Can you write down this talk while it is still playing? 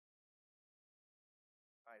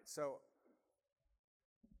So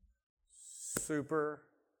super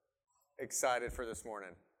excited for this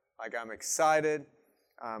morning. Like I'm excited.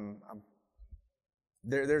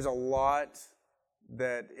 There's a lot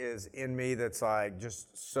that is in me that's like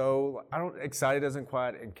just so excited doesn't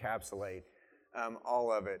quite encapsulate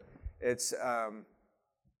all of it. It's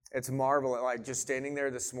marvelous. Like just standing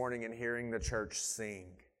there this morning and hearing the church sing.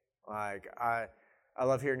 Like I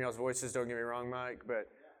love hearing y'all's voices. Don't get me wrong, Mike, but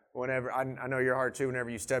whenever I know your heart too. Whenever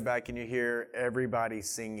you step back and you hear everybody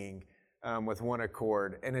singing with one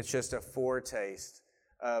accord, and it's just a foretaste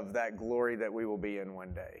of that glory that we will be in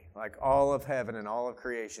one day. Like all of heaven and all of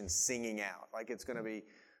creation singing out. Like it's going to be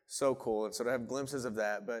so cool. And so to have glimpses of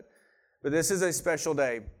that. But this is a special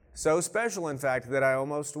day. So special, in fact, that I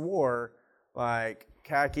almost wore like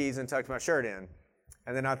khakis and tucked my shirt in.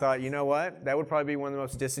 And then I thought, you know what? That would probably be one of the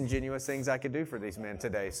most disingenuous things I could do for these men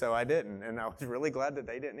today. So I didn't. And I was really glad that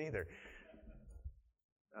they didn't either.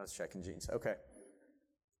 I was checking jeans. Okay.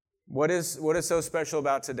 What is so special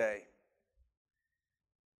about today?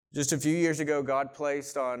 Just a few years ago, God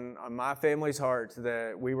placed on my family's heart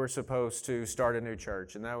that we were supposed to start a new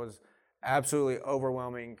church. And that was absolutely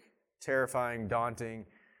overwhelming, terrifying, daunting.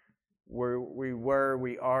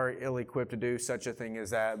 We are ill-equipped to do such a thing as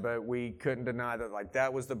that, but we couldn't deny that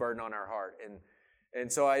that was the burden on our heart.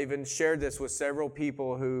 And so I even shared this with several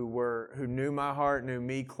people who knew my heart, knew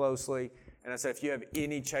me closely. And I said, if you have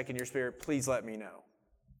any check in your spirit, please let me know.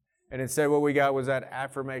 And instead what we got was that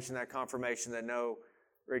affirmation, that confirmation that no,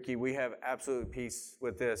 Ricky, we have absolute peace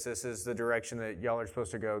with this. This is the direction that y'all are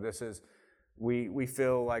supposed to go. This is, we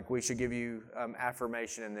feel like we should give you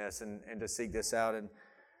affirmation in this and to seek this out.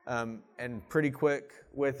 And pretty quick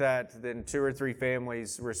with that, then 2 or 3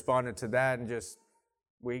 families responded to that and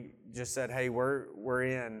we just said, hey, we're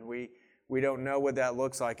in. We don't know what that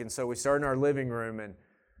looks like. And so we started in our living room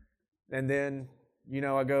and then,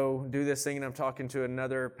 I go do this thing and I'm talking to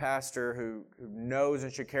another pastor who knows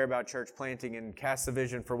and should care about church planting and cast the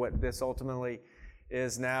vision for what this ultimately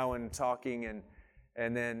is now, and talking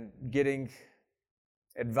and then getting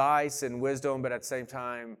advice and wisdom, but at the same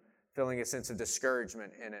time feeling a sense of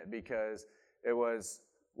discouragement in it, because it was,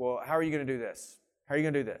 well, how are you going to do this? How are you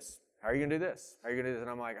going to do this? How are you going to do this? How are you going to do this?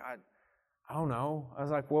 And I'm like, I don't know. I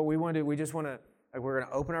was like, what we want to do, we just want to, we're going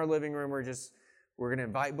to open our living room. We're going to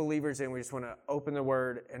invite believers in. We just want to open the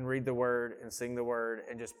Word and read the Word and sing the Word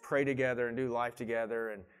and just pray together and do life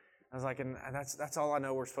together. And I was like, and that's all I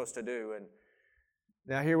know we're supposed to do. And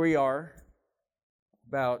now here we are,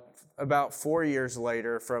 about 4 years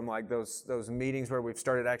later from like those meetings where we've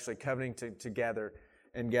started actually covenanting together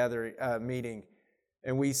and gathering, meeting.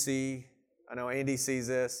 And we see, I know Andy sees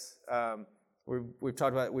this, we've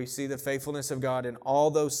talked about it, we see the faithfulness of God in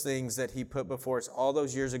all those things that He put before us all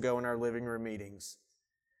those years ago in our living room meetings.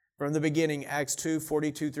 From the beginning, Acts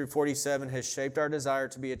 2:42 through 47 has shaped our desire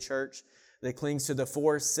to be a church that clings to the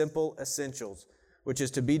 4 simple essentials, which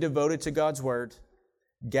is to be devoted to God's Word,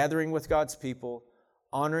 gathering with God's people,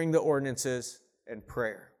 honoring the ordinances, and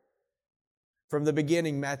prayer. From the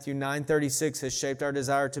beginning, Matthew 9:36 has shaped our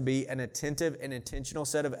desire to be an attentive and intentional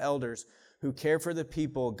set of elders who care for the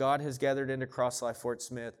people God has gathered into Cross Life Fort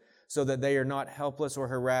Smith so that they are not helpless or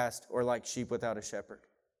harassed or like sheep without a shepherd.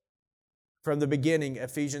 From the beginning,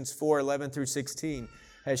 Ephesians 4:11 through 16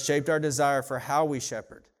 has shaped our desire for how we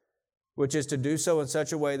shepherd, which is to do so in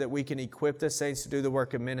such a way that we can equip the saints to do the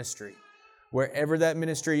work of ministry, wherever that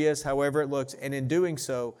ministry is, however it looks, and in doing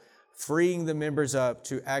so, freeing the members up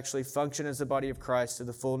to actually function as the body of Christ to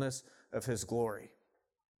the fullness of His glory.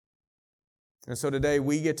 And so today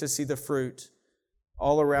we get to see the fruit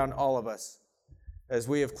all around all of us as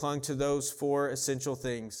we have clung to those 4 essential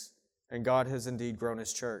things, and God has indeed grown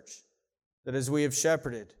His church. That as we have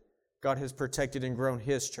shepherded, God has protected and grown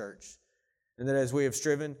His church. And that as we have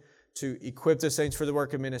striven to equip the saints for the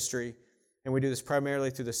work of ministry, and we do this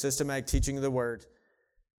primarily through the systematic teaching of the Word,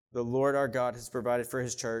 the Lord our God has provided for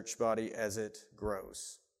His church body as it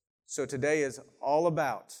grows. So today is all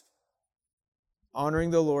about honoring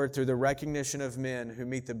the Lord through the recognition of men who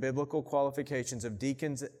meet the biblical qualifications of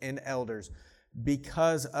deacons and elders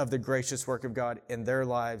because of the gracious work of God in their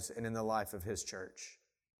lives and in the life of His church.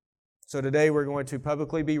 So today we're going to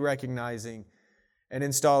publicly be recognizing and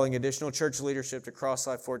installing additional church leadership to Cross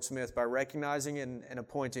Life Fort Smith by recognizing and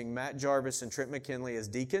appointing Matt Jarvis and Trent McKinley as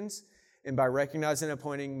deacons, and by recognizing and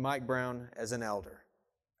appointing Mike Brown as an elder.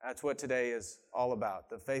 That's what today is all about,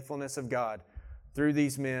 the faithfulness of God through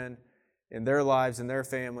these men in their lives and their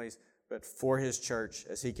families, but for His church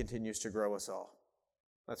as He continues to grow us all.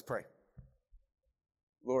 Let's pray.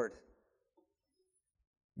 Lord,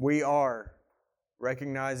 we are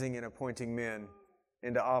recognizing and appointing men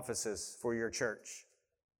into offices for Your church.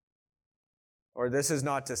 Or this is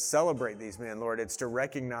not to celebrate these men, Lord. It's to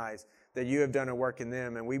recognize that you have done a work in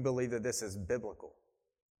them, and we believe that this is biblical.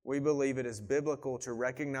 We believe it is biblical to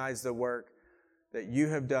recognize the work that you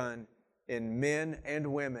have done in men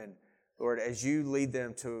and women, Lord, as you lead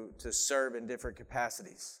them to serve in different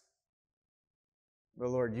capacities. But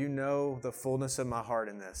Lord, you know the fullness of my heart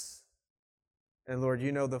in this. And Lord,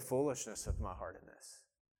 you know the foolishness of my heart in this.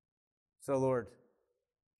 So Lord,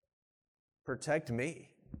 protect me.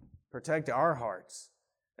 Protect our hearts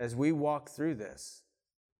as we walk through this.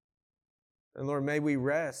 And Lord, may we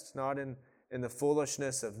rest not in the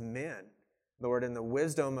foolishness of men, Lord, in the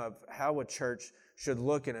wisdom of how a church should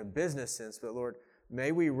look in a business sense, but Lord,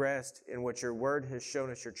 may we rest in what your word has shown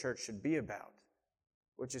us your church should be about,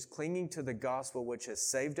 which is clinging to the gospel which has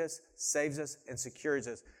saved us, saves us, and secures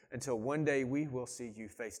us until one day we will see you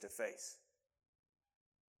face to face.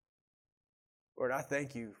 Lord, I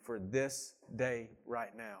thank you for this day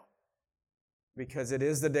right now, because it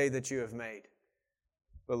is the day that you have made.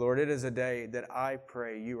 But Lord, it is a day that I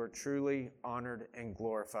pray you are truly honored and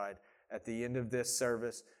glorified at the end of this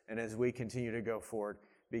service and as we continue to go forward,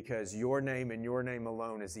 because your name and your name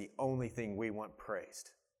alone is the only thing we want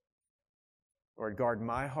praised. Lord, guard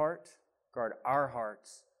my heart, guard our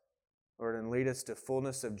hearts, Lord, and lead us to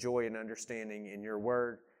fullness of joy and understanding in your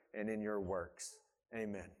word and in your works.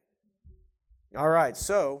 Amen. All right,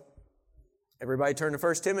 so everybody turn to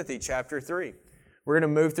 1 Timothy chapter 3. We're going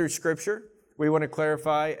to move through Scripture. We want to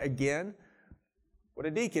clarify again what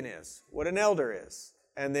a deacon is, what an elder is.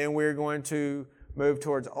 And then we're going to move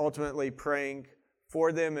towards ultimately praying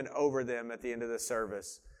for them and over them at the end of the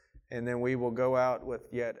service. And then we will go out with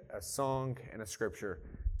yet a song and a Scripture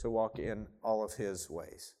to walk in all of His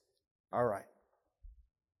ways. All right.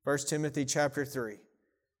 1 Timothy chapter 3.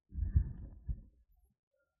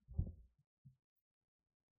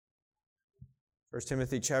 1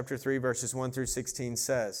 Timothy chapter 3, verses 1 through 16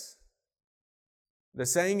 says, "The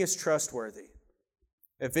saying is trustworthy.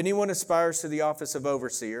 If anyone aspires to the office of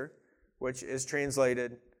overseer," which is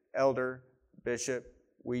translated elder, bishop,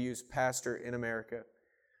 we use pastor in America.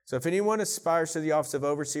 So if anyone aspires to the office of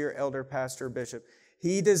overseer, elder, pastor, bishop,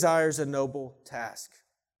 he desires a noble task.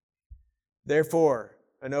 Therefore,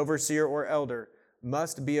 an overseer or elder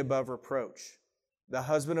must be above reproach, the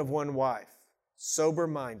husband of one wife,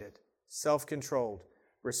 sober-minded, self-controlled,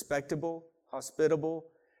 respectable,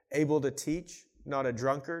 hospitable, able to teach, not a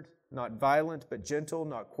drunkard, not violent, but gentle,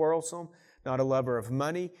 not quarrelsome, not a lover of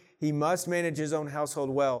money. He must manage his own household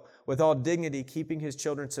well, with all dignity, keeping his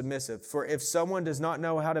children submissive. For if someone does not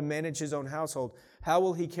know how to manage his own household, how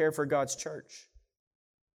will he care for God's church?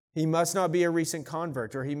 He must not be a recent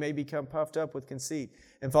convert, or he may become puffed up with conceit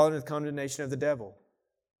and fall into the condemnation of the devil.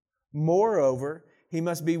 Moreover, he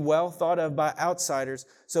must be well thought of by outsiders,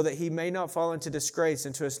 so that he may not fall into disgrace,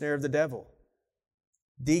 into a snare of the devil.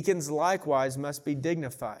 Deacons likewise must be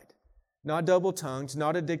dignified, not double-tongued,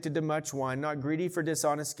 not addicted to much wine, not greedy for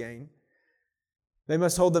dishonest gain. They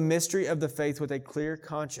must hold the mystery of the faith with a clear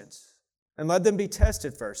conscience. And let them be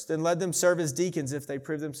tested first, then let them serve as deacons if they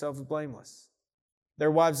prove themselves blameless.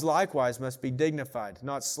 Their wives likewise must be dignified,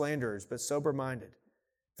 not slanderers, but sober-minded,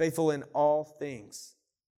 faithful in all things.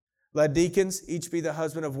 Let deacons each be the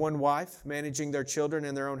husband of one wife, managing their children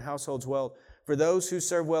and their own households well. For those who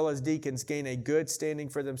serve well as deacons gain a good standing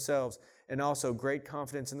for themselves and also great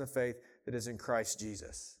confidence in the faith that is in Christ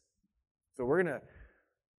Jesus. So we're going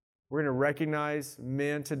to recognize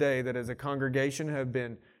men today that as a congregation have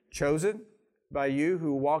been chosen by you,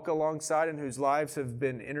 who walk alongside and whose lives have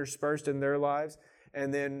been interspersed in their lives.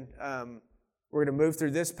 And then we're going to move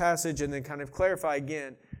through this passage and then kind of clarify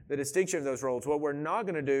again the distinction of those roles. What we're not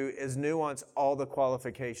going to do is nuance all the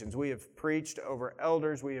qualifications. We have preached over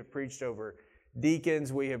elders. We have preached over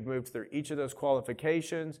deacons. We have moved through each of those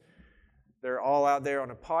qualifications. They're all out there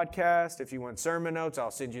on a podcast. If you want sermon notes,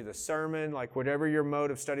 I'll send you the sermon. Like whatever your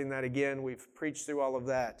mode of studying that again, we've preached through all of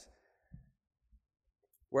that.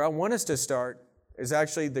 Where I want us to start is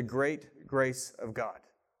actually the great grace of God.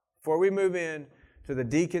 Before we move in to the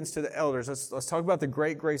deacons, to the elders, let's talk about the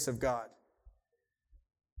great grace of God.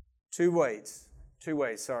 Two ways.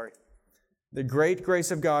 The great grace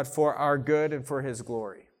of God for our good and for His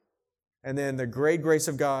glory. And then the great grace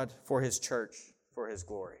of God for His church, for His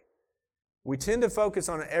glory. We tend to focus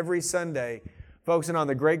on every Sunday, focusing on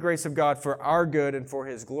the great grace of God for our good and for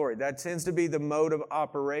His glory. That tends to be the mode of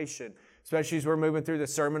operation, especially as we're moving through the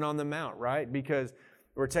Sermon on the Mount, right? Because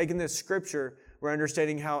we're taking this Scripture, we're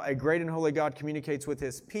understanding how a great and holy God communicates with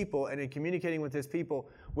His people, and in communicating with His people,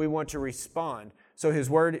 we want to respond. So His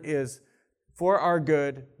Word is for our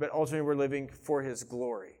good, but ultimately we're living for His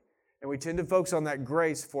glory. And we tend to focus on that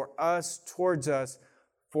grace for us, towards us,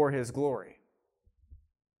 for His glory.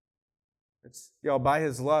 Y'all, by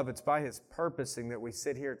His love, it's by His purposing that we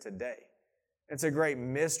sit here today. It's a great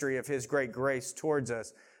mystery of His great grace towards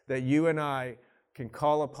us that you and I can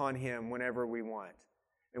call upon Him whenever we want.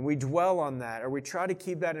 And we dwell on that, or we try to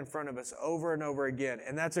keep that in front of us over and over again,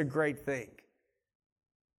 and that's a great thing.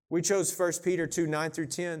 We chose 1 Peter 2, 9 through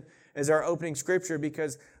 10 as our opening scripture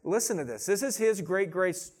because, listen to this, this is His great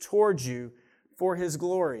grace towards you for His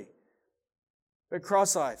glory. At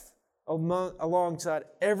Cross Life, alongside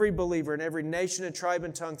every believer in every nation and tribe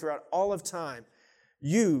and tongue throughout all of time,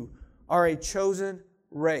 you are a chosen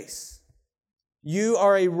race. You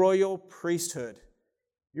are a royal priesthood.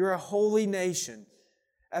 You're a holy nation,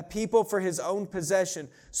 a people for His own possession,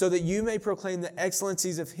 so that you may proclaim the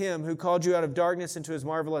excellencies of Him who called you out of darkness into His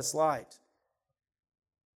marvelous light.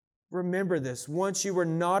 Remember this. Once you were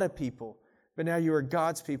not a people, but now you are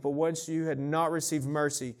God's people. Once you had not received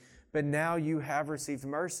mercy, but now you have received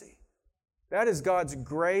mercy. That is God's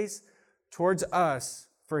grace towards us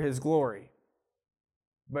for His glory.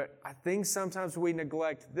 But I think sometimes we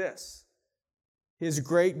neglect this. His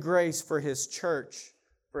great grace for His church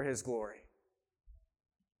for His glory.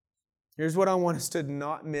 Here's what I want us to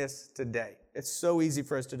not miss today. It's so easy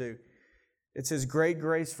for us to do. It's His great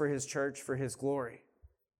grace for His church for His glory.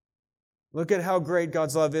 Look at how great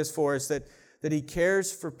God's love is for us, that He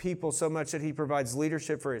cares for people so much that He provides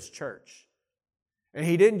leadership for His church. And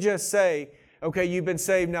He didn't just say, okay, you've been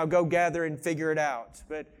saved, now go gather and figure it out.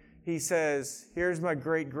 But He says, here's my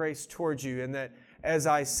great grace towards you, and that as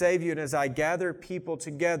I save you and as I gather people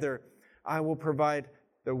together, I will provide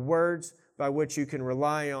the words by which you can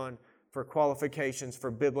rely on for qualifications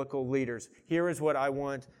for biblical leaders. Here is what I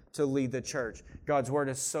want to lead the church. God's Word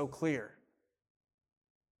is so clear.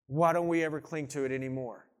 Why don't we ever cling to it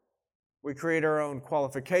anymore? We create our own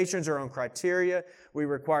qualifications, our own criteria. We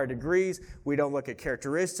require degrees. We don't look at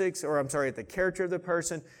characteristics, at the character of the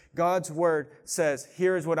person. God's Word says,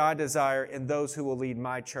 here is what I desire in those who will lead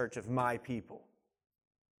my church of my people.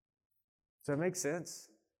 Does that make sense?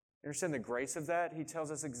 You understand the grace of that? He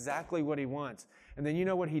tells us exactly what He wants. And then you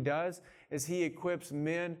know what He does? Is He equips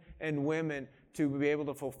men and women to be able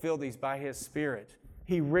to fulfill these by His Spirit.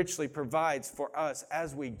 He richly provides for us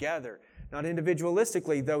as we gather. Not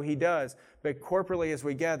individualistically, though He does, but corporately as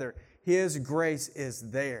we gather. His grace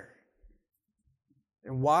is there.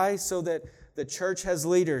 And why? So that the church has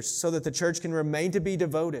leaders, so that the church can remain to be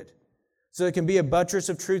devoted, so it can be a buttress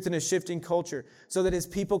of truth in a shifting culture, so that His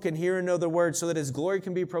people can hear and know the Word, so that His glory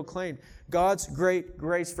can be proclaimed. God's great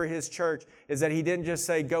grace for His church is that He didn't just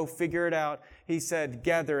say, go figure it out. He said,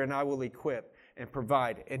 gather and I will equip and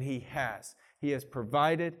provide. And He has. He has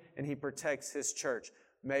provided and He protects His church.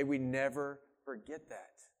 May we never forget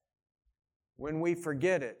that. When we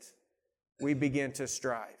forget it, we begin to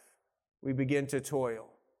strive. We begin to toil.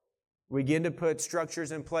 We begin to put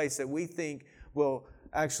structures in place that we think will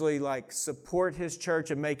actually support His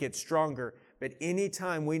church and make it stronger. But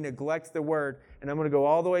anytime we neglect the Word, and I'm going to go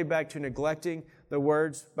all the way back to neglecting the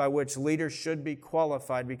words by which leaders should be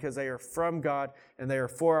qualified because they are from God and they are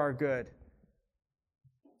for our good,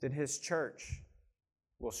 then His church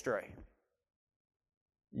will stray.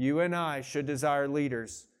 You and I should desire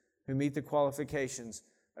leaders who meet the qualifications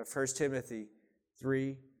of 1 Timothy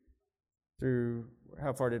 3 through,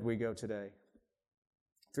 how far did we go today?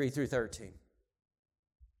 3 through 13.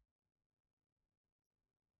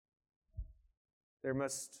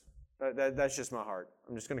 That's just my heart.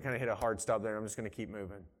 I'm just going to kind of hit a hard stop there. I'm just going to keep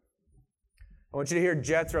moving. I want you to hear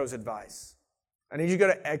Jethro's advice. I need you to go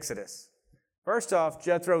to Exodus. First off,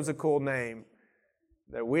 Jethro's a cool name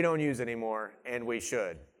that we don't use anymore, and we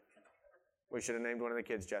should. We should have named one of the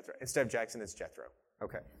kids Jethro. Instead of Jackson, it's Jethro.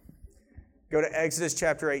 Okay. Go to Exodus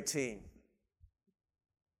chapter 18.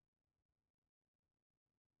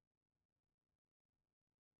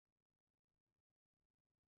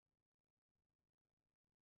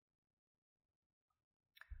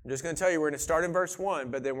 I'm just going to tell you, we're going to start in verse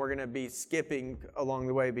 1, but then we're going to be skipping along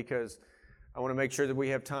the way because I want to make sure that we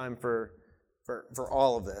have time for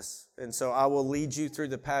all of this. And so I will lead you through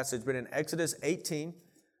the passage. But in Exodus 18,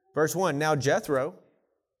 verse 1, now Jethro,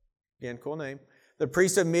 again, cool name, the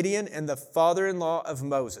priest of Midian and the father-in-law of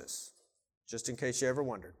Moses, just in case you ever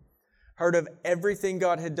wondered, heard of everything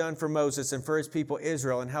God had done for Moses and for His people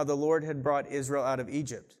Israel and how the Lord had brought Israel out of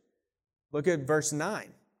Egypt. Look at verse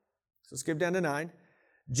 9. So skip down to 9.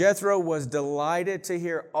 Jethro was delighted to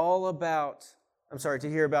hear about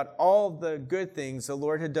all the good things the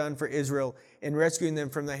Lord had done for Israel in rescuing them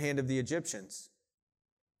from the hand of the Egyptians.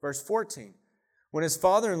 Verse 14. When his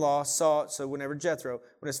father-in-law saw Jethro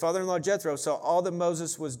saw all that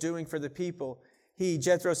Moses was doing for the people,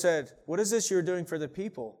 Jethro said, "What is this you are doing for the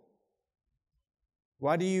people?"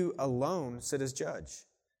 Why do you alone sit as judge,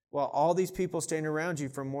 while all these people stand around you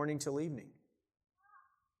from morning till evening?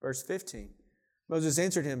 Verse 15, Moses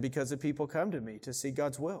answered him, because the people come to me to see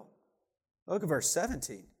God's will. Look at verse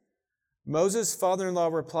 17. Moses' father-in-law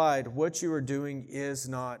replied, what you are doing is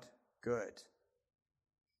not good.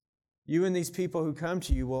 You and these people who come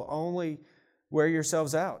to you will only wear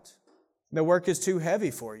yourselves out. The work is too heavy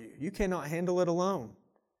for you. You cannot handle it alone.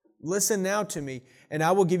 Listen now to me, and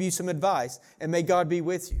I will give you some advice, and may God be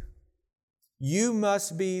with you. You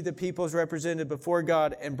must be the people's representative before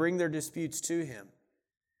God and bring their disputes to Him.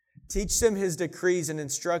 Teach them His decrees and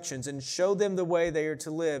instructions, and show them the way they are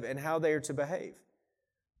to live and how they are to behave.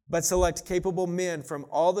 But select capable men from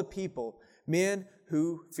all the people, men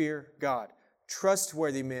who fear God,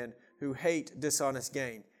 trustworthy men who hate dishonest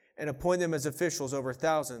gain, and appoint them as officials over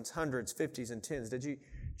thousands, hundreds, fifties, and tens. Did you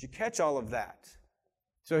catch all of that?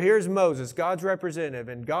 So here's Moses, God's representative,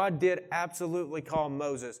 and God did absolutely call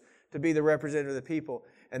Moses to be the representative of the people.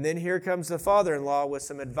 And then here comes the father-in-law with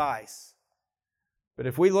some advice. But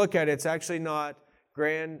if we look at it, it's actually not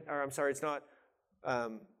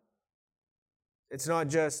it's not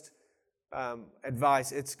just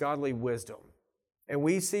advice, it's godly wisdom. And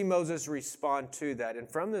we see Moses respond to that. And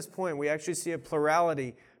from this point, we actually see a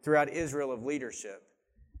plurality throughout Israel of leadership.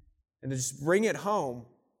 And to just bring it home,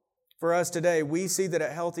 for us today, we see that a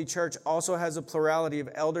healthy church also has a plurality of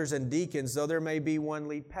elders and deacons, though there may be one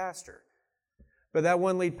lead pastor. But that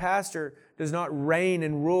one lead pastor does not reign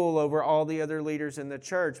and rule over all the other leaders in the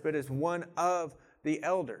church, but is one of the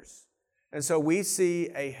elders. And so we see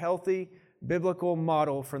a healthy biblical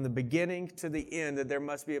model from the beginning to the end that there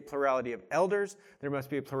must be a plurality of elders, there must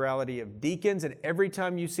be a plurality of deacons, and every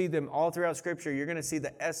time you see them all throughout Scripture, you're going to see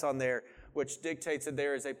the S on there, which dictates that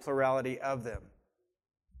there is a plurality of them.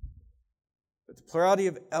 But the plurality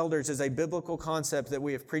of elders is a biblical concept that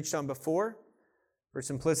we have preached on before. For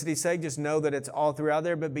simplicity's sake, just know that it's all throughout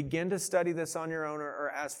there, but begin to study this on your own or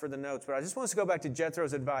ask for the notes. But I just want us to go back to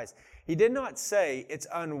Jethro's advice. He did not say it's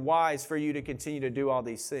unwise for you to continue to do all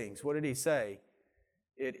these things. What did he say?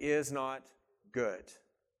 It is not good.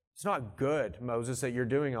 It's not good, Moses, that you're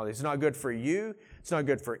doing all these. It's not good for you. It's not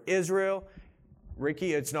good for Israel.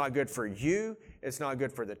 Ricky, it's not good for you. It's not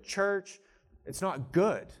good for the church. It's not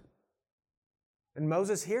good. And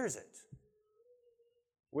Moses hears it.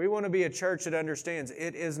 We want to be a church that understands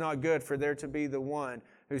it is not good for there to be the one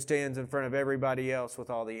who stands in front of everybody else with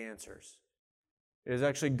all the answers. It is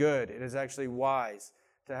actually good. It is actually wise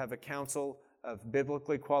to have a council of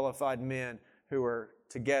biblically qualified men who are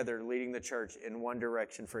together leading the church in one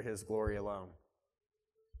direction for His glory alone.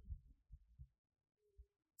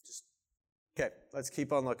 Okay, let's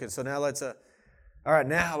keep on looking. So now let's look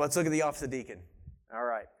at the office of deacon. All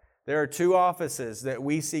right. There are two offices that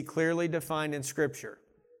we see clearly defined in Scripture.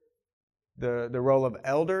 The role of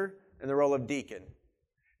elder and the role of deacon.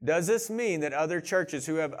 Does this mean that other churches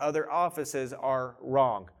who have other offices are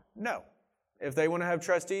wrong? No. If they want to have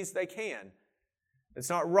trustees, they can. It's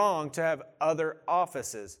not wrong to have other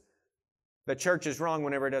offices. The church is wrong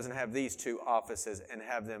whenever it doesn't have these two offices and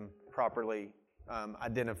have them properly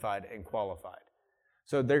identified and qualified.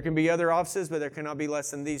 So there can be other offices, but there cannot be less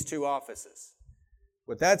than these two offices.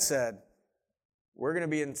 With that said, we're going to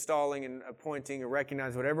be installing and appointing and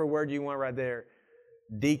recognize whatever word you want right there.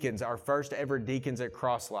 Deacons, our first ever deacons at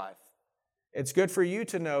Cross Life. It's good for you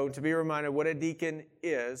to know, to be reminded what a deacon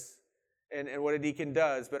is and what a deacon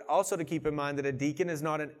does, but also to keep in mind that a deacon is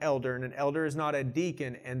not an elder and an elder is not a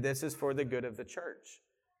deacon, and this is for the good of the church.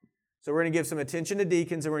 So we're going to give some attention to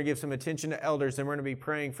deacons and we're going to give some attention to elders, and we're going to be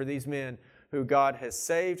praying for these men who God has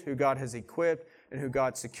saved, who God has equipped, and who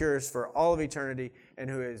God secures for all of eternity, and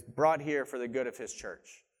who is brought here for the good of His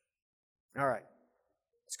church. All right,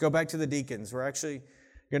 let's go back to the deacons. We're actually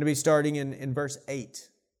going to be starting in verse 8. It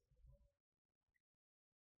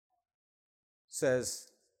says,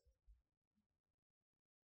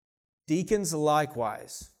 deacons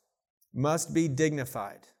likewise must be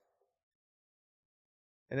dignified.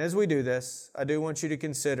 And as we do this, I do want you to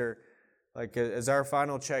consider, like as our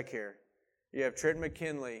final check here, you have Trent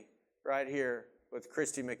McKinley right here with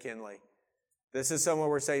Christy McKinley. This is someone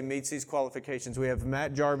we're saying meets these qualifications. We have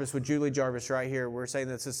Matt Jarvis with Julie Jarvis right here. We're saying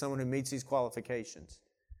this is someone who meets these qualifications.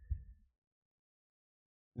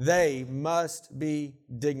 They must be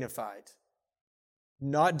dignified,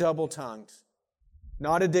 not double-tongued,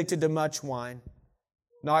 not addicted to much wine,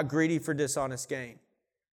 not greedy for dishonest gain.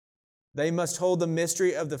 They must hold the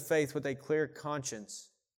mystery of the faith with a clear conscience.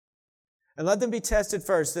 And let them be tested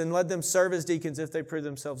first, then let them serve as deacons if they prove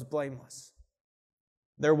themselves blameless.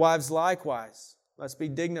 Their wives likewise must be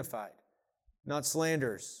dignified, not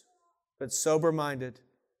slanderers, but sober-minded,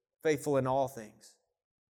 faithful in all things.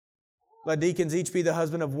 Let deacons each be the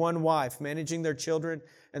husband of one wife, managing their children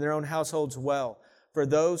and their own households well. For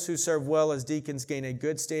those who serve well as deacons gain a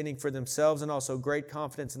good standing for themselves and also great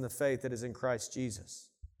confidence in the faith that is in Christ Jesus.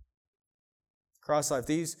 CrossLife,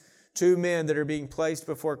 these two men that are being placed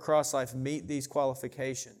before CrossLife meet these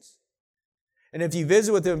qualifications. And if you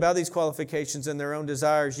visit with them about these qualifications and their own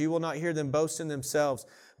desires, you will not hear them boast in themselves,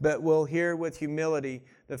 but will hear with humility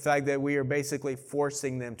the fact that we are basically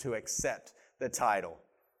forcing them to accept the title.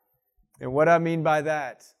 And what I mean by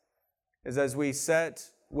that is as we sat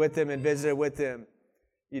with them and visited with them,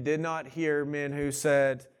 you did not hear men who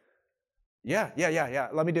said, yeah,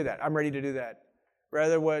 let me do that. I'm ready to do that.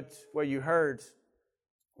 Rather, what you heard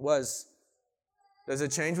was, does it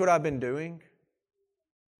change what I've been doing?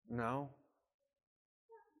 No.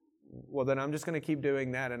 Well, then I'm just going to keep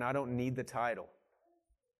doing that, and I don't need the title.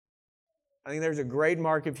 I think there's a great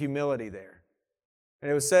mark of humility there. And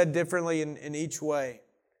it was said differently in each way.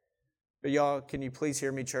 But y'all, can you please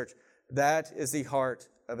hear me, church? That is the heart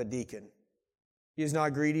of a deacon. He is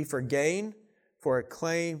not greedy for gain, for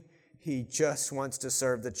acclaim. He just wants to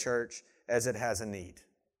serve the church as it has a need.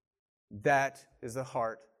 That is the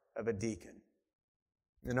heart of a deacon.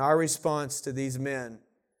 And our response to these men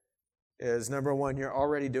is, number one, you're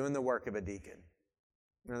already doing the work of a deacon.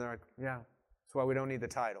 And they're like, yeah, that's why we don't need the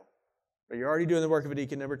title. But you're already doing the work of a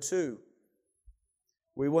deacon. Number two,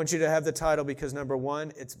 we want you to have the title because, number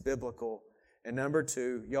one, it's biblical. And number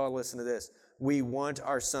two, y'all listen to this. We want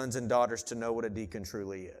our sons and daughters to know what a deacon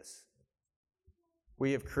truly is.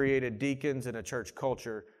 We have created deacons in a church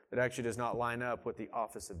culture that actually does not line up with the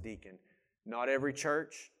office of deacon. Not every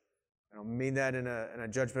church. I don't mean that in a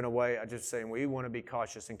judgmental way. I'm just saying we want to be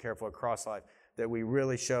cautious and careful at CrossLife that we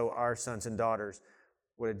really show our sons and daughters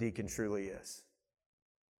what a deacon truly is.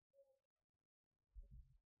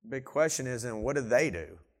 Big question is, then what do they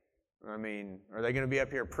do? I mean, are they going to be up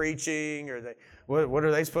here preaching? What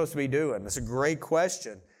are they supposed to be doing? That's a great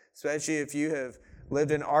question, especially if you have lived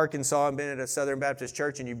in Arkansas and been at a Southern Baptist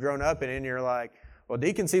church and you've grown up in it and you're like, well,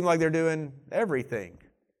 deacons seem like they're doing everything.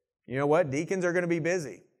 You know what? Deacons are going to be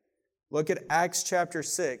busy. Look at Acts chapter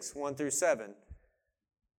 6, 1 through 7.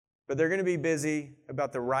 But they're going to be busy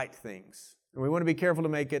about the right things. And we want to be careful to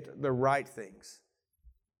make it the right things.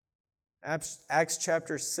 Acts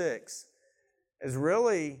chapter 6 is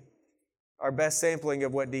really our best sampling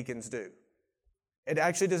of what deacons do. It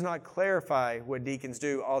actually does not clarify what deacons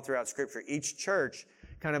do all throughout Scripture. Each church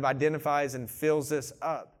kind of identifies and fills this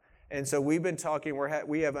up. And so we've been talking,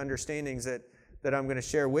 we have understandings that I'm going to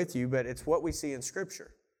share with you, but it's what we see in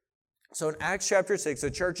Scripture. So in Acts chapter 6,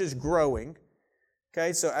 the church is growing.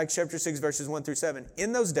 Okay, so Acts chapter 6, verses 1 through 7.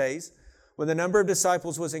 In those days, when the number of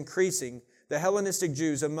disciples was increasing, the Hellenistic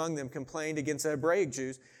Jews among them complained against the Hebraic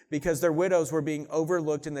Jews because their widows were being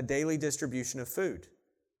overlooked in the daily distribution of food.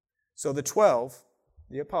 So the 12,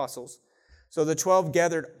 the apostles,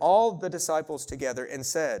 gathered all the disciples together and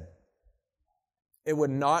said, it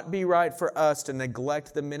would not be right for us to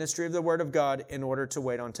neglect the ministry of the Word of God in order to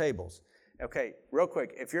wait on tables. Okay, real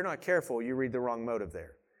quick, if you're not careful, you read the wrong motive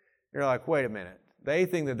there. You're like, wait a minute. They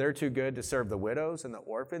think that they're too good to serve the widows and the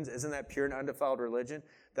orphans. Isn't that pure and undefiled religion?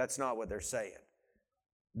 That's not what they're saying.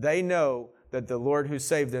 They know that the Lord who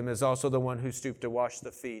saved them is also the one who stooped to wash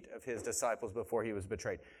the feet of His disciples before He was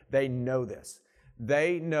betrayed. They know this.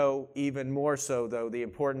 They know even more so, though, the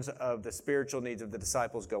importance of the spiritual needs of the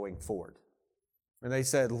disciples going forward. And they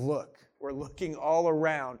said, look, we're looking all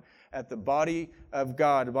around at the body of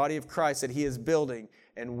God, the body of Christ that He is building,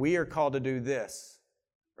 and we are called to do this.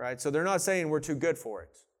 Right? So they're not saying we're too good for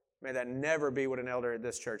it. May that never be what an elder at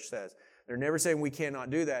this church says. They're never saying we cannot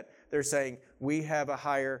do that. They're saying we have a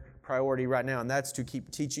higher priority right now, and that's to keep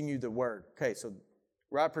teaching you the Word. Okay, so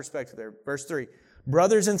right perspective there. Verse 3.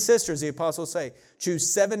 Brothers and sisters, the apostles say,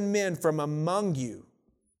 choose 7 men from among you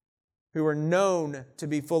who are known to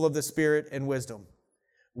be full of the Spirit and wisdom.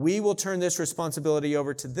 We will turn this responsibility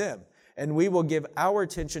over to them, and we will give our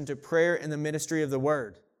attention to prayer and the ministry of the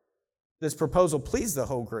Word. This proposal pleased the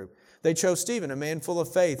whole group. They chose Stephen, a man full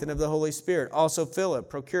of faith and of the Holy Spirit, also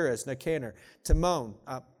Philip, Prochorus, Nicanor, Timon,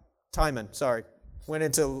 went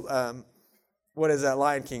into,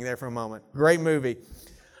 Lion King there for a moment. Great movie.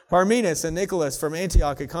 Parmenas and Nicholas from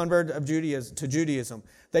Antioch, a convert of Judaism.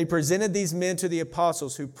 They presented these men to the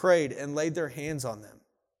apostles who prayed and laid their hands on them.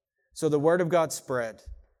 So the word of God spread.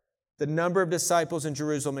 The number of disciples in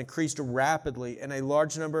Jerusalem increased rapidly, and a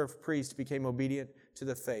large number of priests became obedient to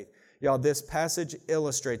the faith. Y'all, this passage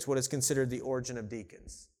illustrates what is considered the origin of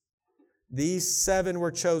deacons. These 7 were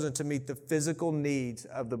chosen to meet the physical needs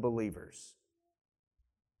of the believers.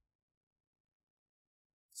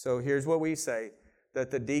 So here's what we say, that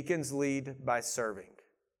the deacons lead by serving.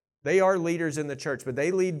 They are leaders in the church, but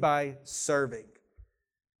they lead by serving.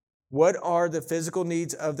 What are the physical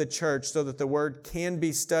needs of the church so that the word can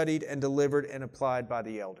be studied and delivered and applied by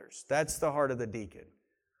the elders? That's the heart of the deacon.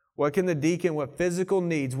 What can the deacon, what physical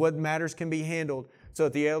needs, what matters can be handled so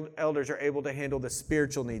that the elders are able to handle the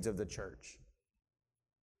spiritual needs of the church?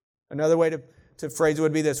 Another way to phrase it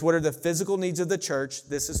would be this: what are the physical needs of the church?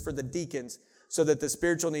 This is for the deacons, so that the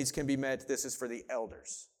spiritual needs can be met. This is for the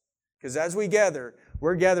elders. Because as we gather,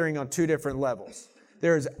 we're gathering on two different levels.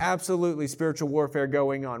 There is absolutely spiritual warfare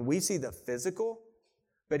going on. We see the physical,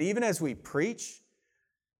 but even as we preach,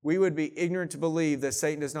 we would be ignorant to believe that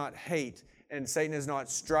Satan does not hate and Satan is not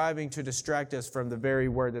striving to distract us from the very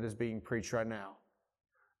word that is being preached right now.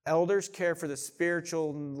 Elders care for the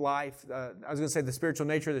spiritual life, the spiritual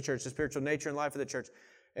nature of the church, the spiritual nature and life of the church.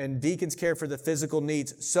 And deacons care for the physical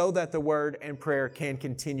needs so that the word and prayer can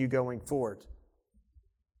continue going forward.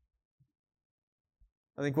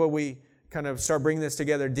 I think what we kind of start bringing this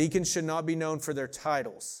together, deacons should not be known for their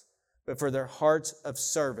titles, but for their hearts of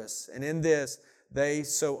service. And in this, they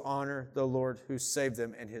so honor the Lord who saved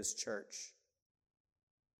them and His church.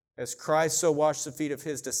 As Christ so washed the feet of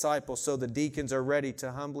His disciples, so the deacons are ready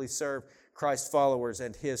to humbly serve Christ's followers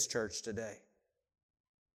and His church today.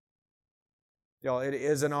 Y'all, it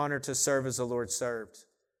is an honor to serve as the Lord served.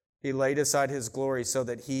 He laid aside His glory so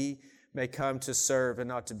that He may come to serve and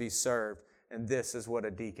not to be served. And this is what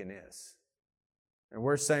a deacon is. And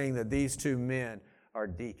we're saying that these two men are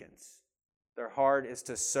deacons. Their heart is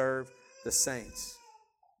to serve the saints.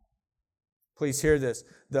 Please hear this.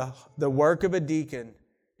 The work of a deacon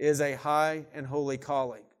is a high and holy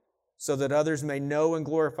calling, so that others may know and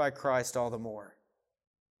glorify Christ all the more.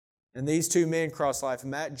 And these two men, Cross Life,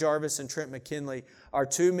 Matt Jarvis and Trent McKinley, are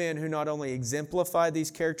two men who not only exemplify these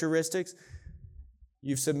characteristics,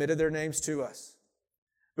 you've submitted their names to us,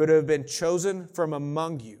 but who have been chosen from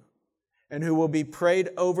among you, and who will be prayed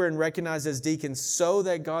over and recognized as deacons so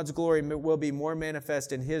that God's glory will be more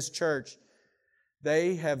manifest in His church.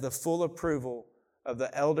 They have the full approval of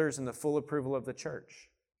the elders and the full approval of the church.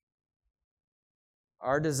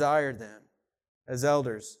 Our desire then, as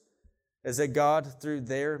elders, is that God, through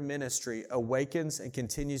their ministry, awakens and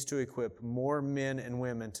continues to equip more men and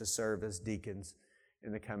women to serve as deacons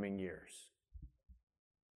in the coming years.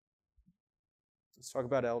 Let's talk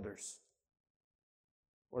about elders.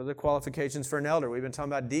 What are the qualifications for an elder? We've been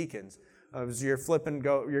talking about deacons. As you're going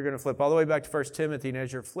to flip all the way back to 1 Timothy, and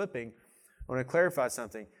as you're flipping, I want to clarify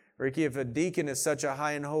something. Ricky, if a deacon is such a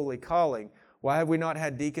high and holy calling, why have we not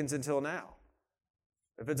had deacons until now?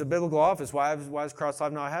 If it's a biblical office, why has Cross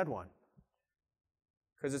Life not had one?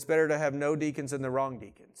 Because it's better to have no deacons than the wrong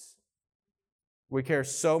deacons. We care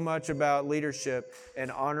so much about leadership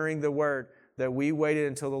and honoring the word that we waited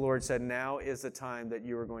until the Lord said, now is the time that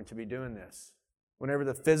you are going to be doing this. Whenever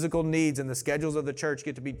the physical needs and the schedules of the church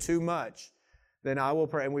get to be too much, then I will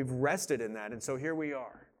pray. And we've rested in that. And so here we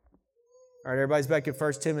are. All right, everybody's back at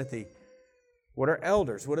 1 Timothy. What are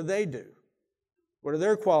elders? What do they do? What are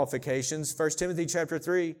their qualifications? 1 Timothy chapter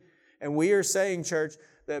 3. And we are saying, church,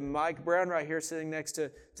 that Mike Brown right here sitting next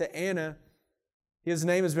to Anna, his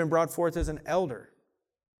name has been brought forth as an elder.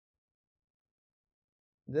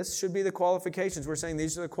 This should be the qualifications. We're saying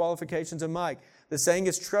these are the qualifications of Mike. The saying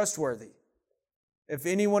is trustworthy. If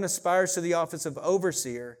anyone aspires to the office of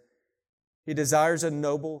overseer, he desires a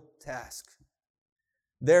noble task.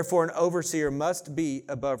 Therefore, an overseer must be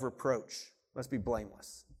above reproach, must be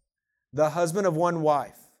blameless. The husband of one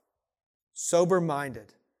wife,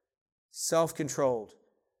 sober-minded, self-controlled,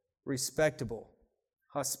 respectable,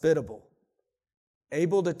 hospitable,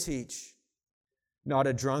 able to teach, not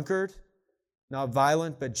a drunkard, not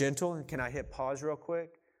violent, but gentle. And can I hit pause real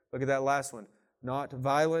quick? Look at that last one. Not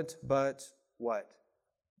violent, but what?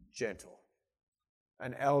 Gentle.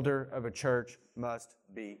 An elder of a church must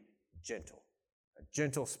be gentle. A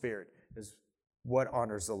gentle spirit is what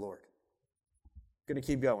honors the Lord. Going to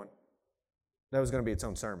keep going. That was going to be its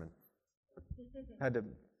own sermon. Had to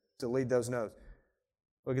delete those notes.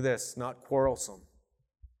 Look at this. Not quarrelsome.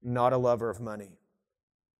 Not a lover of money.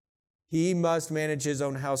 He must manage his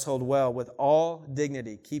own household well with all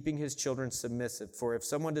dignity, keeping his children submissive. For if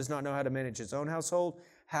someone does not know how to manage his own household,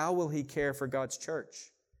 how will he care for God's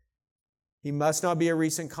church? He must not be a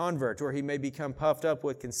recent convert, or he may become puffed up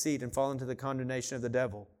with conceit and fall into the condemnation of the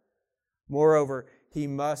devil. Moreover, he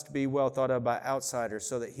must be well thought of by outsiders,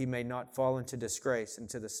 so that he may not fall into disgrace,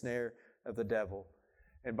 into the snare of the devil.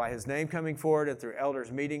 And by his name coming forward and through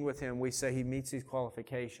elders meeting with him, we say he meets these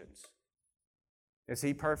qualifications. Is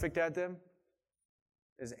he perfect at them?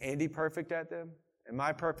 Is Andy perfect at them? Am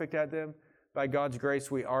I perfect at them? By God's grace,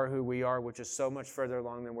 we are who we are, which is so much further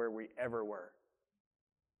along than where we ever were.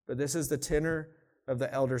 But this is the tenor of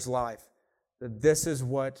the elder's life, that this is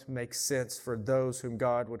what makes sense for those whom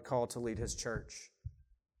God would call to lead His church.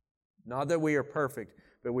 Not that we are perfect,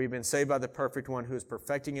 but we've been saved by the perfect one who is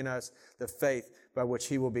perfecting in us the faith by which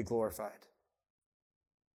He will be glorified.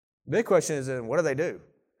 The big question is, then, what do they do?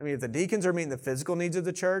 I mean, if the deacons are meeting the physical needs of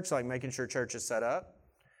the church, like making sure church is set up,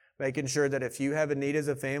 making sure that if you have a need as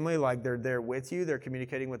a family, like they're there with you, they're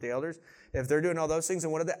communicating with the elders. If they're doing all those things,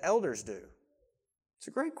 then what do the elders do? It's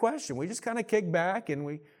a great question. We just kind of kick back and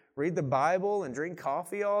we read the Bible and drink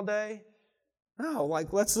coffee all day? No,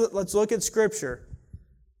 let's look at Scripture.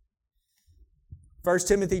 1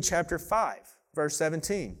 Timothy chapter 5, verse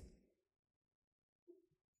 17.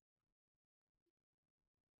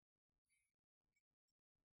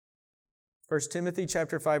 First Timothy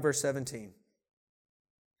chapter 5, verse 17.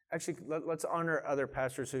 Actually, let's honor other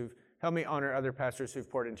pastors help me honor other pastors who've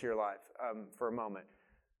poured into your life for a moment.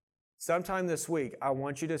 Sometime this week, I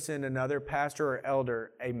want you to send another pastor or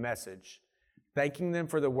elder a message, thanking them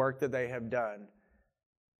for the work that they have done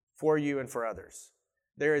for you and for others.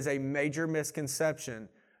 There is a major misconception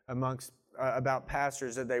about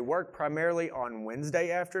pastors that they work primarily on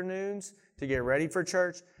Wednesday afternoons to get ready for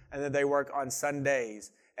church, and that they work on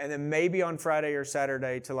Sundays, and then maybe on Friday or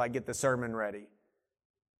Saturday to get the sermon ready.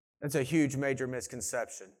 That's a huge, major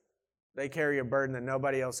misconception. They carry a burden that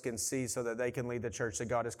nobody else can see so that they can lead the church that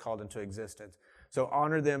God has called into existence. So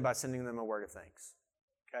honor them by sending them a word of thanks.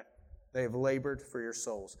 Okay? They have labored for your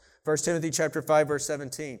souls. 1 Timothy chapter 5, verse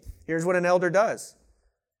 17. Here's what an elder does.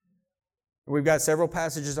 We've got several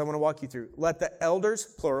passages I want to walk you through. Let the elders,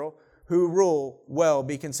 plural, who rule well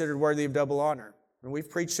be considered worthy of double honor. And we've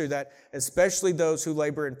preached through that, especially those who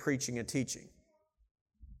labor in preaching and teaching.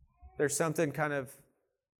 There's something kind of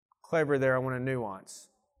clever there I want to nuance.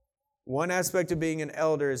 One aspect of being an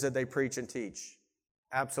elder is that they preach and teach.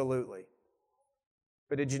 Absolutely.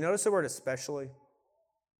 But did you notice the word especially?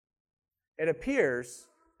 It appears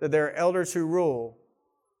that there are elders who rule,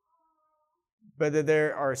 but that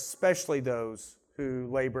there are especially those who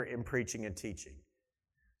labor in preaching and teaching.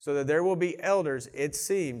 So that there will be elders, it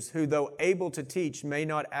seems, who though able to teach may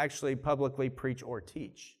not actually publicly preach or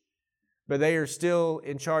teach. But they are still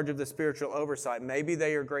in charge of the spiritual oversight. Maybe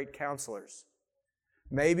they are great counselors.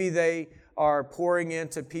 Maybe they are pouring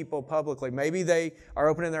into people publicly. Maybe they are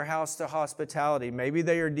opening their house to hospitality. Maybe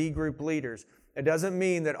they are D group leaders. It doesn't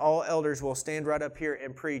mean that all elders will stand right up here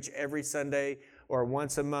and preach every Sunday or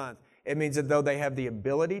once a month. It means that though they have the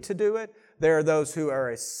ability to do it, there are those who are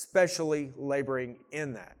especially laboring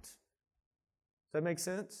in that. Does that make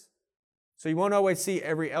sense? So you won't always see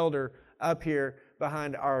every elder up here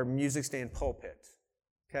behind our music stand pulpit.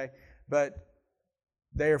 Okay? But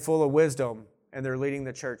they are full of wisdom and they're leading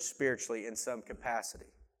the church spiritually in some capacity.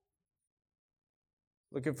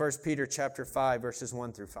 Look at 1 Peter chapter 5, verses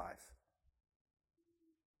 1 through 5.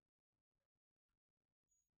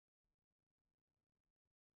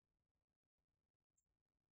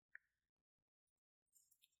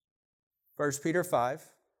 First Peter 5,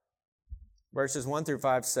 verses 1 through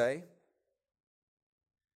 5 say,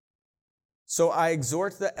 "So I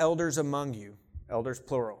exhort the elders among you," elders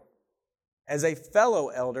plural, "as a fellow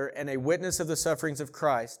elder and a witness of the sufferings of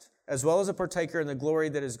Christ, as well as a partaker in the glory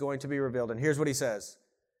that is going to be revealed." And here's what he says.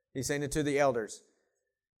 He's saying it to the elders.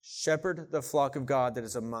 "Shepherd the flock of God that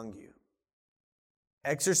is among you,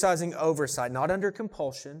 exercising oversight, not under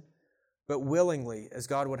compulsion, but willingly as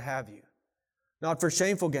God would have you. Not for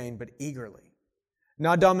shameful gain, but eagerly.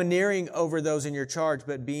 Not domineering over those in your charge,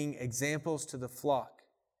 but being examples to the flock.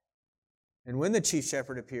 And when the chief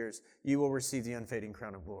shepherd appears, you will receive the unfading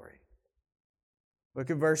crown of glory." Look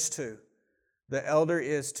at verse 2. The elder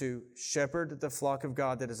is to shepherd the flock of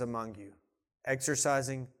God that is among you,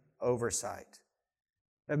 exercising oversight.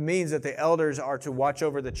 That means that the elders are to watch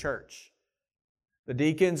over the church. The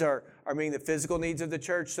deacons are meeting the physical needs of the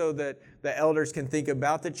church so that the elders can think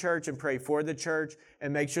about the church and pray for the church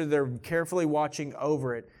and make sure they're carefully watching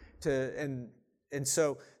over it. And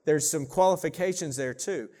so there's some qualifications there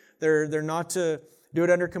too. They're not to do it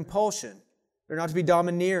under compulsion. They're not to be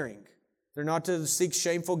domineering. They're not to seek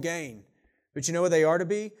shameful gain. But you know what they are to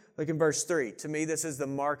be? Look in verse 3. To me, this is the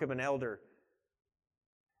mark of an elder.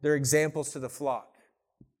 They're examples to the flock.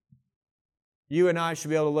 You and I should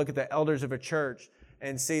be able to look at the elders of a church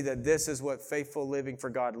and see that this is what faithful living for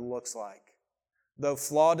God looks like. Though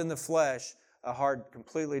flawed in the flesh, a heart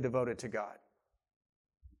completely devoted to God.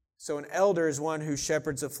 So an elder is one who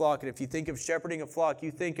shepherds a flock. And if you think of shepherding a flock, you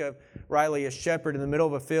think of Riley, a shepherd in the middle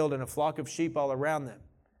of a field and a flock of sheep all around them.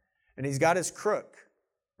 And he's got his crook,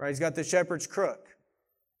 right? He's got the shepherd's crook.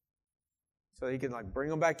 So he can bring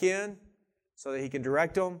them back in, so that he can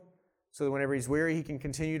direct them, so that whenever he's weary, he can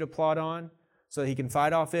continue to plod on, so that he can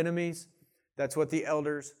fight off enemies. That's what the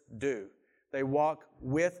elders do. They walk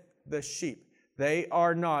with the sheep. They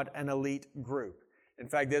are not an elite group. In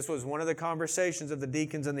fact, this was one of the conversations of the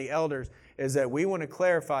deacons and the elders, is that we want to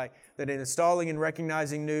clarify that in installing and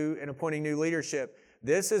recognizing new and appointing new leadership,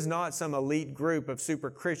 this is not some elite group of super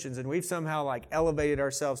Christians, and we've somehow elevated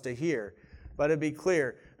ourselves to here. Let it be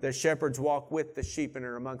clear, the shepherds walk with the sheep and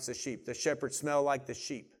are amongst the sheep. The shepherds smell like the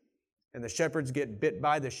sheep. And the shepherds get bit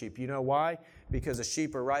by the sheep. You know why? Because the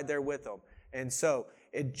sheep are right there with them. And so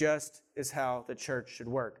it just is how the church should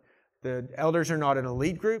work. The elders are not an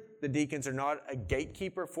elite group. The deacons are not a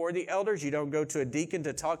gatekeeper for the elders. You don't go to a deacon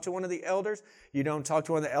to talk to one of the elders. You don't talk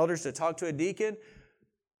to one of the elders to talk to a deacon.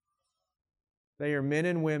 They are men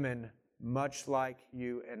and women much like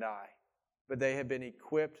you and I. But they have been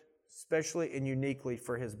equipped specially and uniquely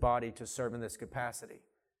for His body to serve in this capacity.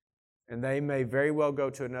 And they may very well go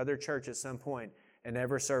to another church at some point and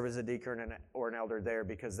never serve as a deacon or an elder there,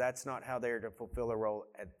 because that's not how they are to fulfill a role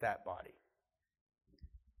at that body.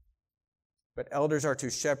 But elders are to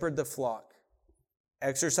shepherd the flock,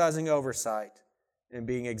 exercising oversight and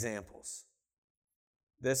being examples.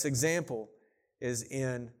 This example is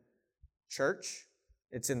in church,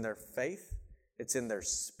 it's in their faith, it's in their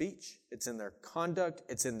speech, it's in their conduct,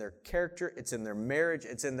 it's in their character, it's in their marriage,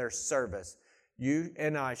 it's in their service. You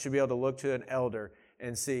and I should be able to look to an elder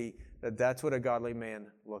and see that that's what a godly man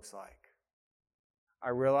looks like. I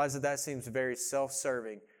realize that seems very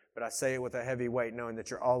self-serving, but I say it with a heavy weight, knowing that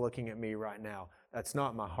you're all looking at me right now. That's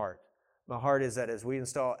not my heart. My heart is that as we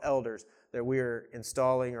install elders, that we are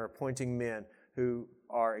installing or appointing men who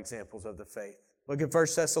are examples of the faith. Look at 1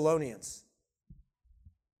 Thessalonians.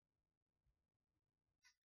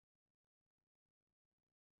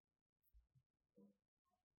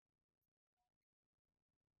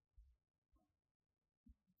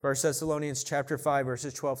 First Thessalonians chapter 5,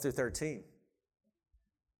 verses 12 through 13.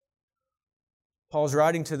 Paul's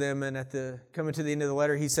writing to them, and coming to the end of the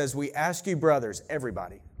letter, he says, we ask you, brothers,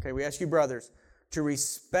 everybody, we ask you, brothers, to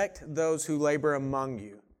respect those who labor among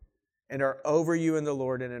you and are over you in the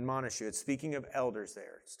Lord and admonish you. It's speaking of elders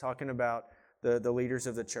there. It's talking about the leaders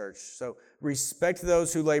of the church. So respect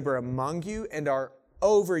those who labor among you and are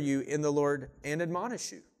over you in the Lord and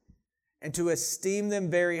admonish you, and to esteem them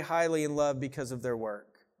very highly in love because of their work.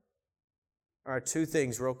 All right, two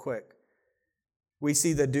things real quick. We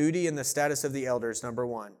see the duty and the status of the elders, number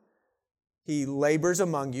one. He labors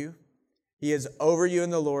among you, he is over you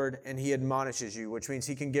in the Lord, and he admonishes you, which means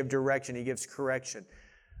he can give direction, he gives correction.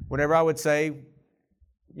 Whenever I would say,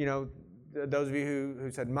 those of you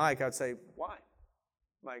who said Mike, I would say, why?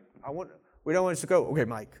 Mike, we don't want us to go. Okay,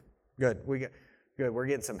 Mike, good. We're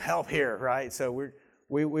getting some help here, right? So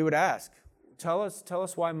we would ask, tell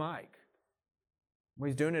us why Mike? Well,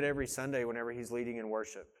 he's doing it every Sunday whenever he's leading in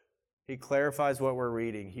worship. He clarifies what we're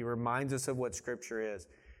reading. He reminds us of what Scripture is.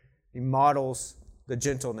 He models the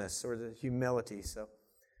gentleness or the humility. So,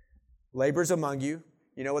 labors among you.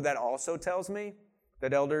 You know what that also tells me?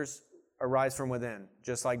 That elders arise from within,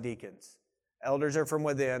 just like deacons. Elders are from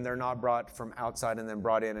within. They're not brought from outside and then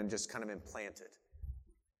brought in and just kind of implanted.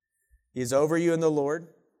 He is over you in the Lord.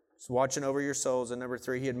 He's watching over your souls. And number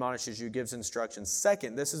three, he admonishes you, gives instructions.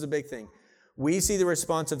 Second, this is a big thing. We see the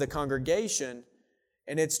response of the congregation,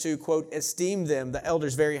 and it's to, quote, esteem them, the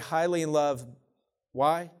elders, very highly in love.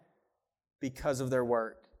 Why? Because of their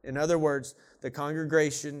work. In other words, the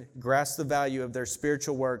congregation grasps the value of their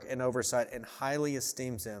spiritual work and oversight and highly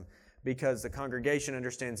esteems them because the congregation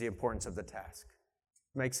understands the importance of the task.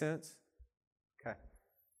 Make sense? Okay.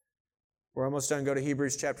 We're almost done. Go to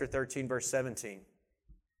Hebrews chapter 13, verse 17.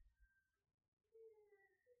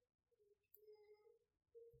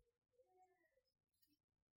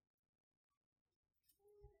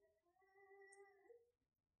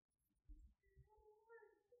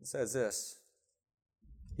 It says this,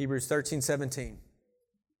 Hebrews 13:17.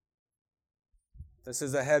 This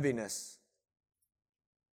is a heaviness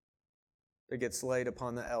that gets laid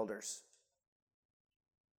upon the elders.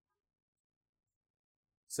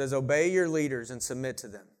 It says, obey your leaders and submit to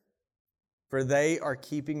them, for they are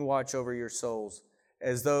keeping watch over your souls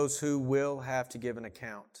as those who will have to give an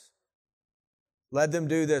account. Let them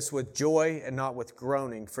do this with joy and not with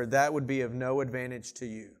groaning, for that would be of no advantage to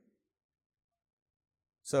you.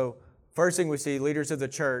 So, first thing we see, leaders of the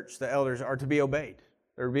church, the elders, are to be obeyed.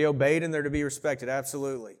 They're to be obeyed and they're to be respected,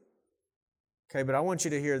 absolutely. Okay, but I want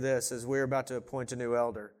you to hear this as we're about to appoint a new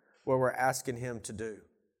elder, what we're asking him to do.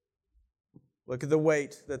 Look at the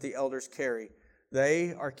weight that the elders carry.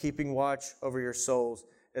 They are keeping watch over your souls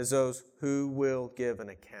as those who will give an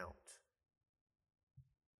account.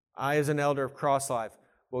 I, as an elder of Cross Life,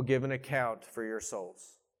 will give an account for your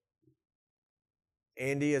souls.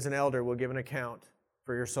 Andy, as an elder, will give an account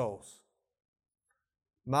for your souls.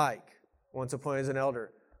 Mike, once appointed as an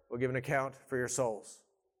elder, will give an account for your souls.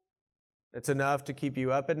 It's enough to keep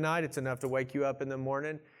you up at night. It's enough to wake you up in the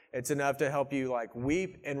morning. It's enough to help you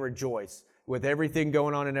weep and rejoice with everything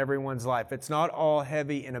going on in everyone's life. It's not all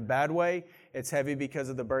heavy in a bad way. It's heavy because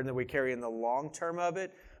of the burden that we carry in the long term of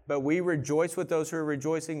it. But we rejoice with those who are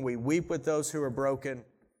rejoicing. We weep with those who are broken.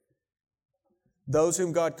 Those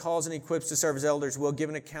whom God calls and equips to serve as elders will give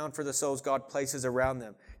an account for the souls God places around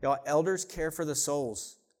them. Y'all, elders care for the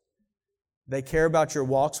souls. They care about your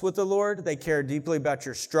walks with the Lord. They care deeply about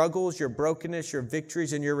your struggles, your brokenness, your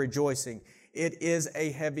victories, and your rejoicing. It is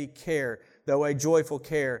a heavy care, though a joyful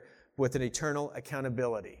care with an eternal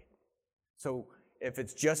accountability. So if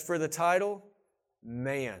it's just for the title,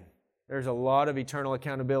 man, there's a lot of eternal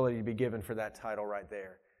accountability to be given for that title right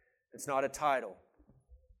there. It's not a title.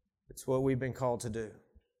 It's what we've been called to do.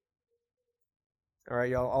 All right,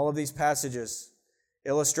 y'all, all of these passages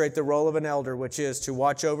illustrate the role of an elder, which is to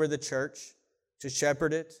watch over the church, to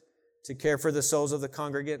shepherd it, to care for the souls of the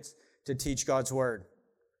congregants, to teach God's word.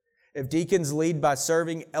 If deacons lead by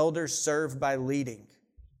serving, elders serve by leading.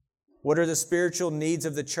 What are the spiritual needs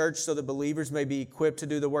of the church so that believers may be equipped to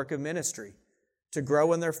do the work of ministry, to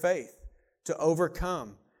grow in their faith, to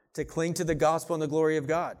overcome, to cling to the gospel and the glory of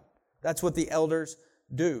God? That's what the elders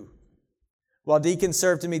do. While deacons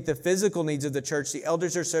serve to meet the physical needs of the church, the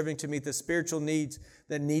elders are serving to meet the spiritual needs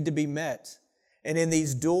that need to be met. And in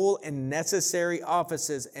these dual and necessary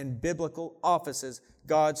offices and biblical offices,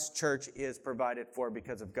 God's church is provided for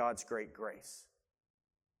because of God's great grace.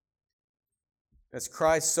 As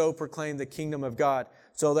Christ so proclaimed the kingdom of God,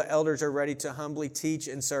 so the elders are ready to humbly teach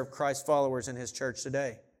and serve Christ's followers in His church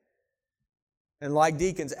today. And like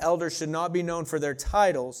deacons, elders should not be known for their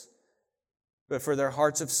titles, but for their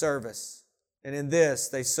hearts of service. And in this,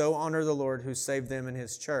 they so honor the Lord who saved them in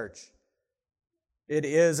His church. It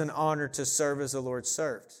is an honor to serve as the Lord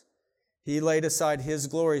served. He laid aside His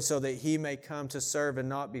glory so that He may come to serve and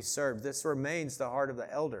not be served. This remains the heart of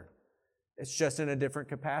the elder. It's just in a different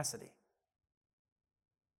capacity.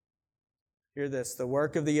 Hear this, the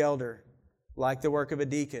work of the elder, like the work of a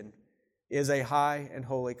deacon, is a high and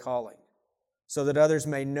holy calling, so that others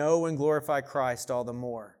may know and glorify Christ all the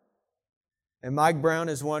more. And Mike Brown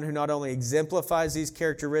is one who not only exemplifies these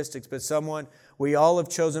characteristics, but someone we all have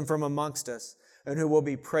chosen from amongst us, and who will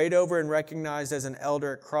be prayed over and recognized as an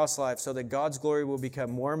elder at Cross Life so that God's glory will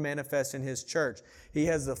become more manifest in His church. He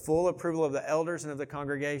has the full approval of the elders and of the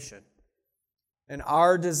congregation. And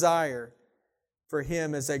our desire for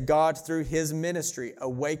him is that God, through His ministry,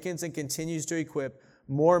 awakens and continues to equip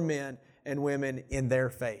more men and women in their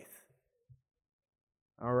faith.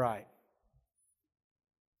 All right.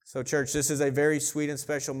 So, church, this is a very sweet and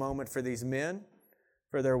special moment for these men,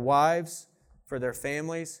 for their wives, for their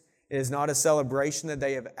families. It is not a celebration that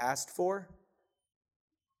they have asked for.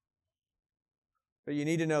 But you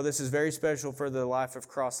need to know this is very special for the life of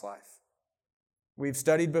Cross Life. We've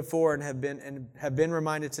studied before and have been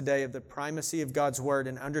reminded today of the primacy of God's Word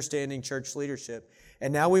in understanding church leadership.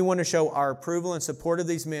 And now we want to show our approval and support of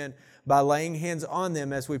these men by laying hands on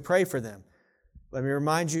them as we pray for them. Let me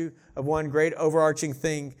remind you of one great overarching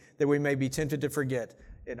thing that we may be tempted to forget.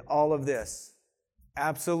 In all of this,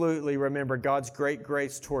 absolutely remember God's great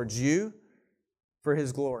grace towards you for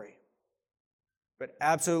His glory. But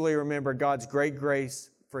absolutely remember God's great grace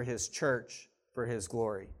for His church for His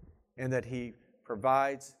glory. And that He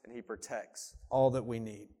provides and He protects all that we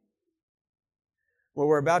need. What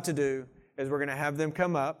we're about to do is we're going to have them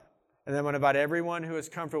come up, and then I'm going to invite everyone who is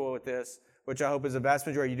comfortable with this, which I hope is a vast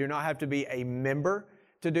majority. You do not have to be a member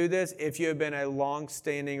to do this if you have been a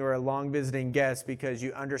long-standing or a long-visiting guest because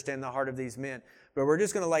you understand the heart of these men. But we're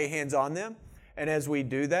just going to lay hands on them, and as we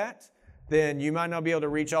do that, then you might not be able to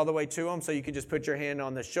reach all the way to them, so you can just put your hand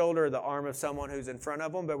on the shoulder or the arm of someone who's in front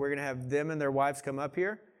of them, but we're going to have them and their wives come up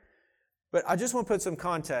here. But I just want to put some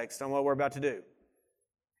context on what we're about to do.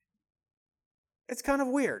 It's kind of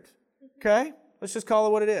weird, okay? Let's just call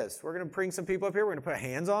it what it is. We're going to bring some people up here. We're going to put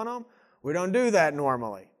hands on them. We don't do that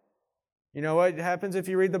normally. You know what happens if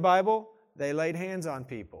you read the Bible? They laid hands on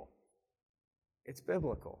people. It's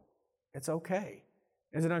biblical. It's okay.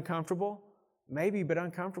 Is it uncomfortable? Maybe, but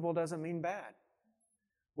uncomfortable doesn't mean bad.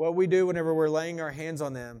 What we do whenever we're laying our hands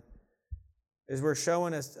on them is we're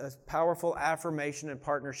showing a powerful affirmation and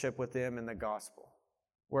partnership with them in the gospel.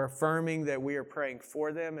 We're affirming that we are praying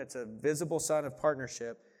for them. It's a visible sign of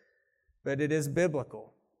partnership, but it is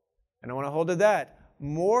biblical. And I want to hold to that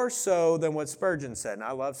more so than what Spurgeon said. And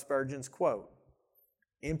I love Spurgeon's quote.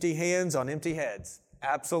 Empty hands on empty heads.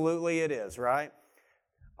 Absolutely it is, right?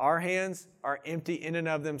 Our hands are empty in and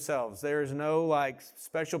of themselves. There is no like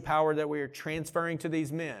special power that we are transferring to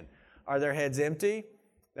these men. Are their heads empty?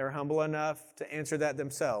 They're humble enough to answer that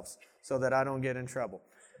themselves so that I don't get in trouble.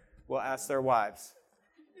 We'll ask their wives.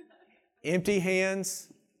 Empty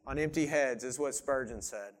hands on empty heads is what Spurgeon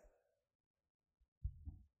said.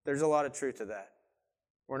 There's a lot of truth to that.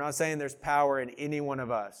 We're not saying there's power in any one of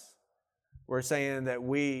us. We're saying that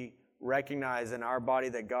we recognize in our body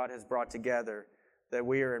that God has brought together that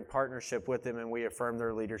we are in partnership with them and we affirm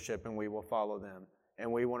their leadership and we will follow them. And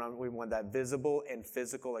we want that visible and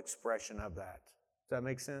physical expression of that. Does that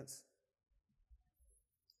make sense?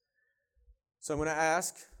 So I'm going to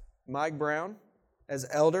ask Mike Brown as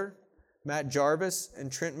elder, Matt Jarvis, and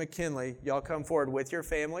Trent McKinley, y'all come forward with your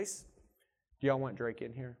families. Do y'all want Drake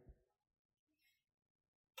in here?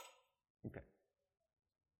 Okay.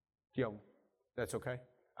 That's okay?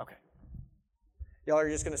 Okay. Y'all are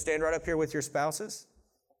just going to stand right up here with your spouses.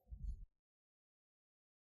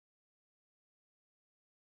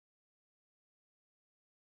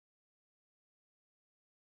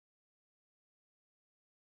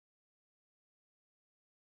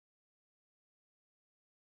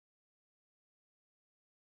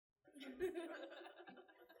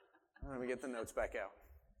 Let me get the notes back out.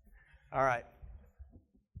 All right.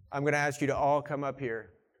 I'm going to ask you to all come up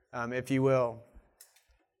here, if you will.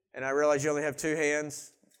 And I realize you only have two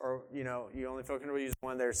hands, or, you only feel comfortable using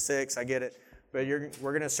one. There's six. I get it. But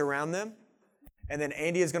we're going to surround them. And then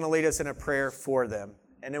Andy is going to lead us in a prayer for them.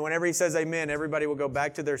 And then whenever he says amen, everybody will go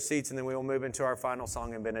back to their seats, and then we will move into our final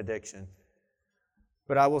song and benediction.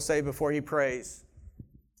 But I will say before he prays,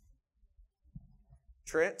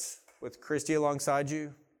 Trent, with Christy alongside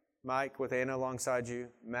you, Mike with Anna alongside you,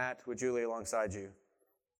 Matt with Julie alongside you.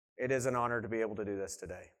 It is an honor to be able to do this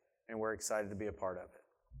today, and we're excited to be a part of it.